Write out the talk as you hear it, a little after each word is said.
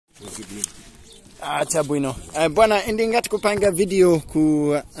Acha bueno. Bwana indingati kupanga video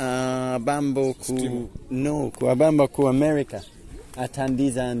ku bambo ku Steam. no ku abamba ku America.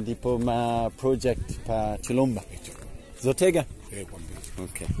 Atandiza ndipo ma project pa Chilumba. Zotega?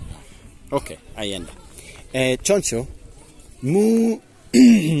 Okay. Okay, ayenda. Choncho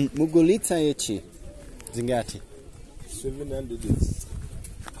mugulitsa echi zingati 700.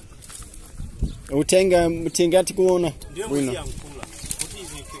 Utenga mutingati kuona bwino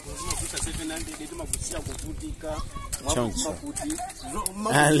Choncho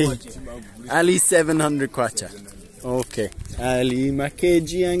Ali 700 kwacha. Okay. Ali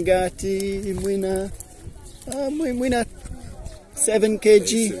makeji angati mwina 7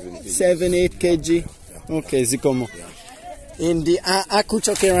 kg 7 8 kg. Okay, zikomo. Indi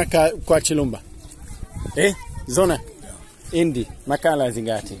akuchokera kwa Chilumba. Zona. Indi makala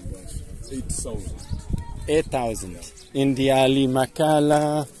zingati 8,000. Indi ali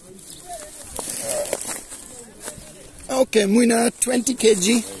makala okay, mwina 20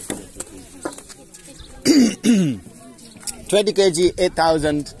 kg 20 kg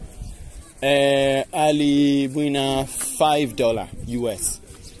 8,000. Ali mwina $5 US.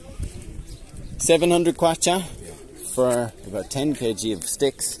 700 kwacha for about 10 kg of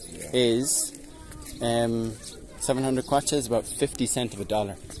sticks is 700 kwacha is about 50 cents of a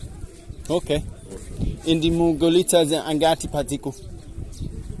dollar. Okay. Indi mugolita angati patiku.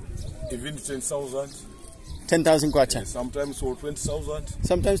 Even 10,000. 10,000 kwacha. Sometimes for 20,000.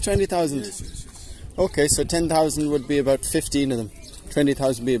 Sometimes 20,000. Yes. Okay, so 10,000 would be about 15 of them.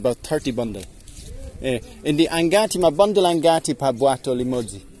 20,000 would be about 30 bundle. Indi angati ma bundle angati pa buato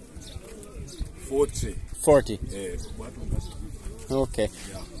limozzi. 40. Okay.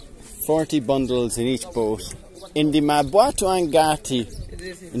 40 bundles in each boat. Indi ma buato angati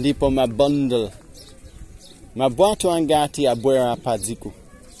ndipo ma bundle. Ma buato angati abuera padziku.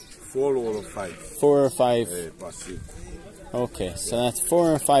 4 or 5. 4 or 5. Okay, so that's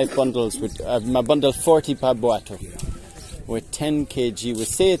 4 or 5 bundles with my bundle 40 per buato. With 10 kg, we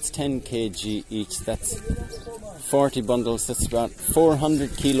say it's 10 kg each. That's 40 bundles. That's about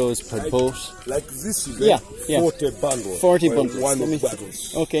 400 kilos per boat. Like this is 40 bundles. 40 bundles. One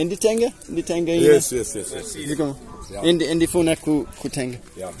bundles. Okay, in the tenga? Yes. In funa kutenga.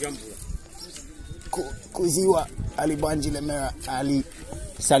 Yeah. Kuziwa alibanji lemera ali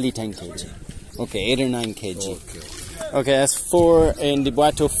sali 10 kg. Okay, 8 or 9 kg. Okay, that's 4 in the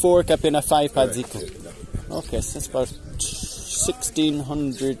buato, 4 kapina 5 padziko. Okay, so that's about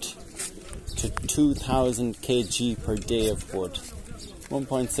 1,600 to 2,000 kg per day of wood.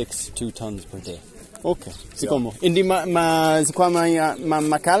 1.62 tons per day. Okay, sikomo. Indi zikwama ya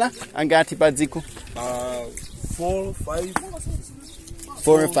makala angati padziko? 4, 5.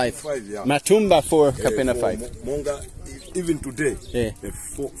 4 or 5. Yeah. Matumba 4 kapina 5. Monga even today.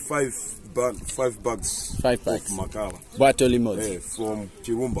 5 bags. 5 bags. Of makala. Buato limozi. From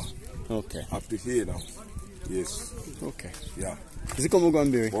Chirumba. Okay. Up to here now. Yes. Okay. Yeah. Zikomo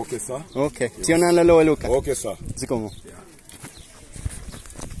gwambiri. Okay, sir. Okay. Tionana lowe luka. Okay, sir. Zikomo.